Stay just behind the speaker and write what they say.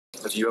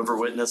Have you ever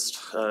witnessed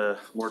a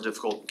more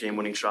difficult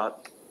game-winning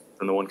shot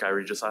than the one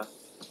Kyrie just had?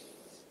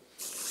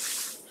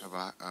 Have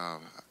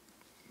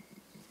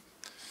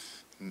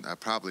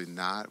probably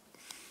not,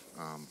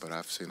 but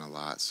I've seen a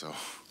lot. So,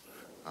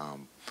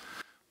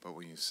 but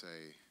when you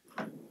say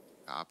the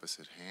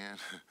opposite hand,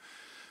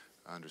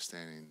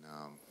 understanding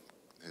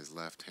his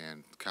left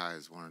hand, Kai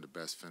is one of the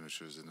best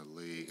finishers in the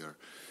league, or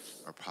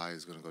probably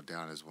is going to go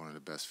down as one of the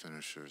best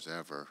finishers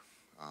ever.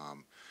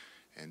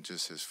 And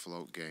just his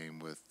float game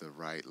with the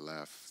right,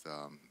 left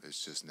is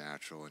just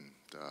natural, and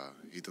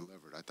he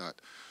delivered. I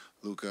thought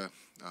Luka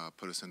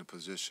put us in a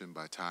position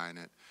by tying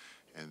it,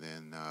 and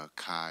then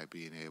Kai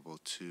being able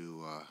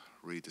to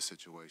read the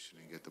situation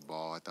and get the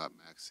ball. I thought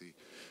Maxey,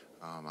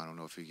 I don't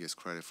know if he gets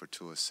credit for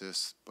 2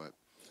 assists, but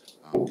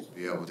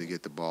be able to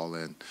get the ball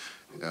in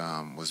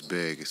was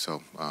big.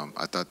 So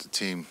I thought the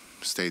team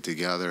stayed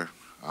together.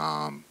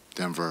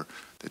 Denver,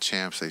 the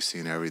champs, they've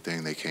seen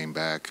everything. They came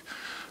back.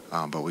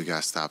 But we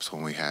got stops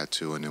when we had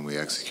to, and then we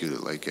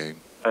executed late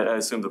game. I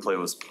assume the play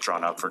was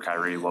drawn up for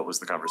Kyrie. What was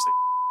the conversation?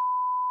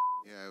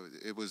 Yeah,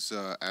 it was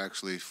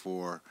actually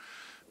for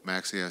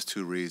Maxey has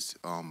 2 reads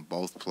on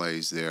both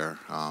plays there,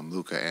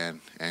 Luka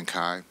and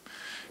Kai.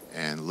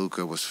 And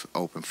Luka was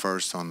open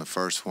first on the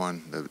first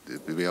one to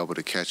be able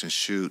to catch and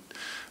shoot,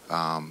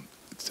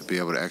 to be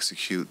able to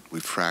execute. We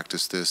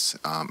practiced this,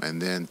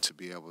 and then to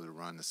be able to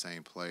run the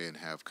same play and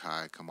have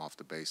Kai come off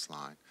the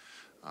baseline.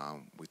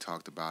 We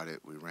talked about it.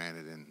 We ran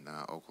it in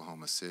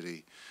Oklahoma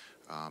City.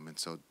 And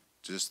so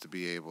just to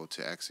be able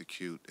to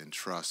execute and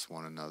trust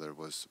one another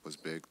was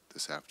big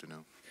this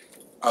afternoon.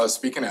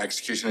 Speaking of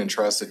execution and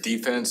trust, the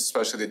defense,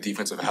 especially the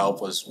defensive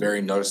help, was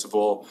very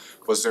noticeable.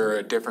 Was there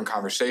a different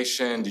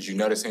conversation? Did you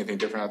notice anything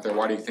different out there?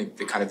 Why do you think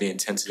the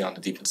intensity on the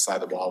defensive side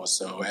of the ball was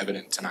so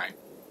evident today?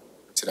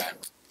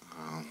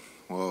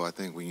 Well, I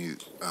think when you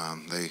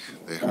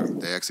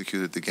they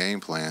executed the game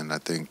plan. I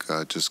think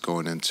just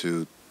going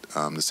into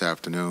this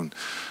afternoon,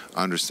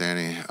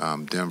 understanding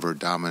Denver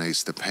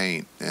dominates the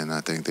paint, and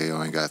I think they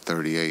only got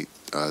 38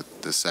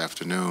 this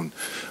afternoon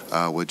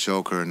with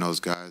Joker and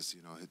those guys.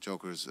 You know,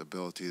 Joker's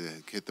ability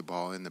to hit the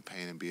ball in the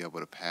paint and be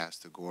able to pass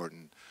to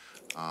Gordon.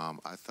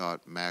 I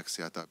thought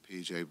Maxey, I thought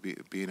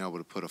PJ being able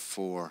to put a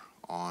 4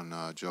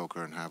 on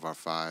Joker and have our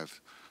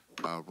 5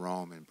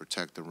 roam and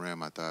protect the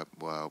rim, I thought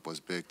was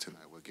big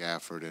tonight with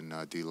Gafford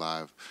and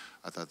D-Live.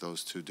 I thought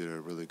those 2 did a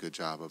really good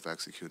job of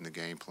executing the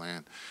game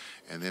plan,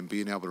 and then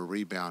being able to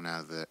rebound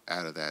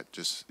out of that.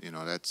 Just, you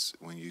know, that's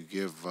when you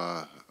give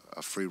a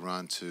free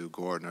run to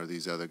Gordon or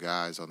these other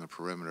guys on the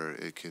perimeter,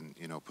 it can,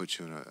 you know, put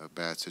you in a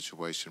bad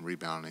situation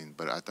rebounding.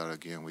 But I thought,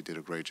 again, we did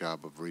a great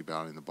job of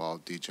rebounding the ball.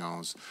 D.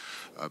 Jones,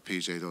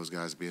 PJ, those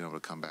guys being able to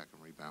come back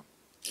and rebound.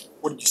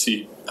 What did you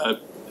see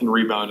in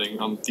rebounding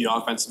on the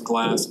offensive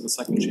glass and the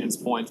second chance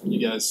points when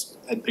you guys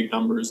had big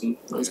numbers in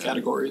those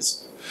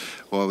categories?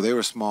 Well, they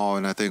were small,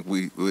 and I think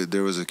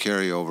there was a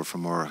carryover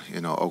from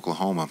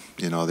Oklahoma.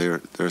 You know,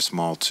 they're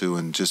small too,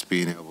 and just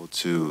being able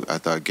to, I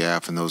thought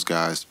Gaff and those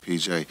guys,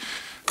 PJ,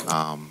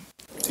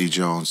 D.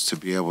 Jones, to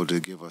be able to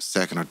give us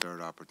second or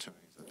third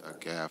opportunities. I thought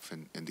Gaff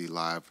and D.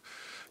 Live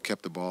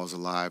kept the balls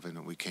alive,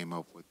 and we came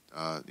up with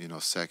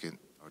second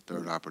or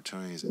third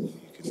opportunities, and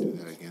you can do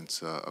that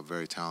against a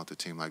very talented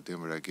team like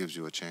Denver. That gives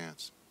you a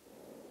chance.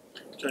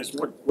 Jason,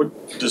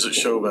 what does it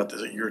show about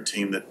your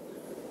team that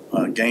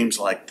games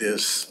like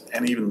this,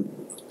 and even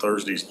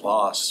Thursday's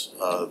loss,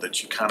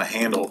 that you kind of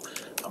handle?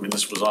 I mean,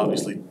 this was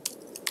obviously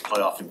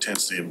playoff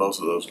intensity in both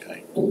of those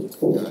games.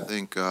 I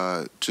think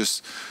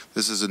just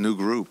this is a new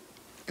group,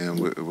 and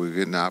we're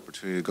getting the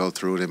opportunity to go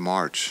through it in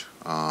March.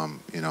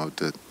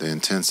 The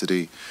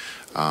intensity,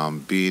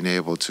 being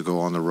able to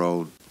go on the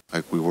road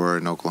like we were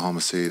in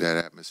Oklahoma City,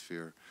 that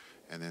atmosphere,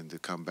 and then to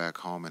come back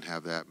home and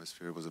have the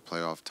atmosphere. It was a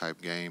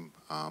playoff-type game.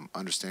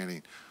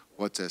 Understanding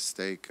what's at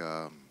stake,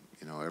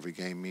 every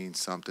game means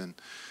something.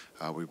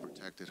 We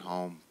protected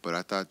home. But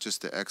I thought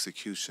just the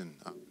execution,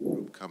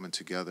 coming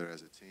together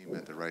as a team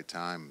at the right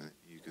time,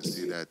 you can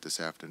see that this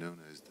afternoon,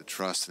 is the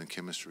trust and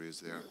chemistry is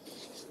there.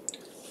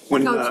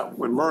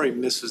 When Murray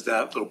misses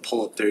that little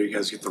pull-up there, you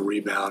guys get the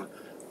rebound.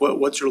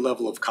 What's your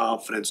level of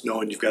confidence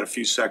knowing you've got a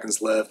few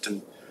seconds left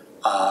and,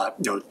 2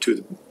 of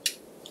the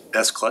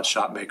best clutch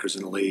shot makers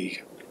in the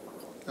league?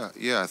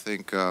 I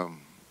think, I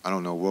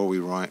don't know where we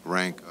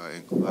rank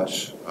in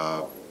clutch,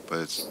 but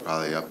it's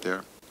probably up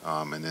there.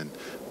 And then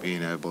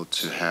being able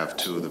to have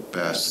 2 of the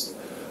best,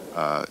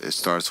 it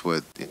starts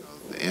with the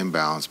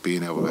inbounds,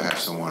 being able to have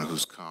someone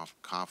who's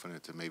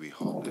confident to maybe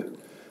hold it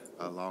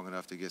long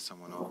enough to get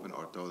someone open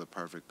or throw the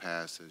perfect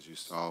pass. As you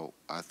saw,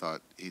 I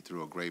thought he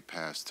threw a great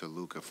pass to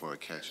Luka for a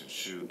catch and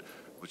shoot,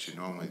 which you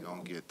normally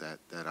don't get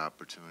that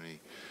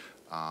opportunity.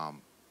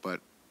 But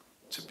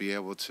to be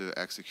able to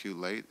execute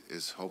late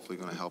is hopefully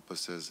going to help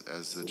us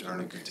as the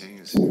journey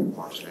continues in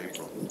March and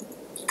April.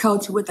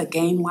 Coach, with a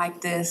game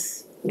like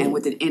this and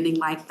with an ending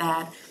like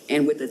that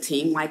and with a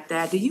team like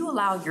that, do you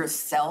allow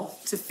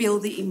yourself to feel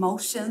the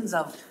emotions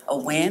of a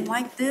win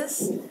like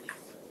this?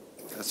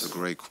 That's a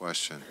great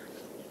question.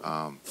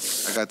 I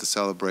got to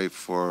celebrate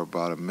for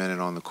about a minute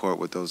on the court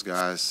with those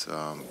guys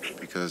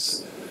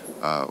because,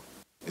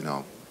 you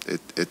know,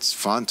 it's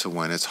fun to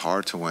win. It's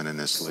hard to win in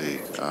this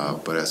league.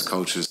 But as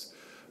coaches,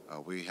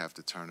 we have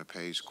to turn the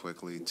page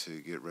quickly to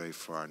get ready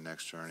for our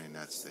next journey, and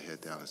that's to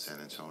head down to San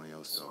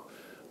Antonio. So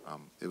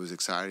it was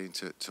exciting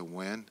to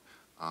win.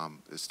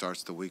 It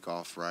starts the week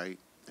off right,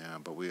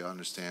 but we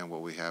understand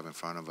what we have in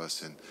front of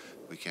us, and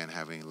we can't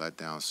have any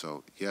letdowns.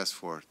 So, yes,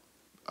 for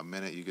a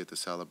minute you get to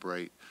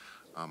celebrate.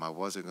 I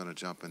wasn't going to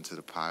jump into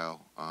the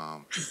pile.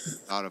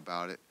 Thought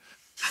about it.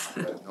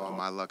 Knowing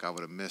my luck, I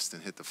would have missed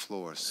and hit the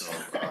floor. So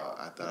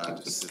I thought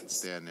I'd just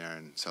stand there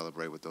and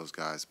celebrate with those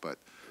guys. But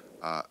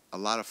a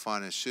lot of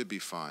fun. It should be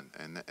fun.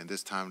 And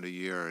this time of the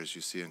year, as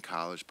you see in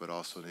college, but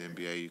also in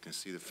the NBA, you can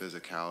see the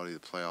physicality. The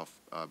playoff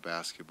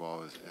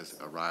basketball has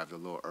arrived a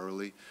little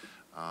early.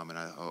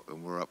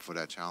 And we're up for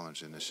that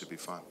challenge, and it should be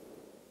fun.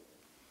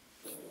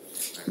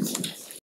 Thanks.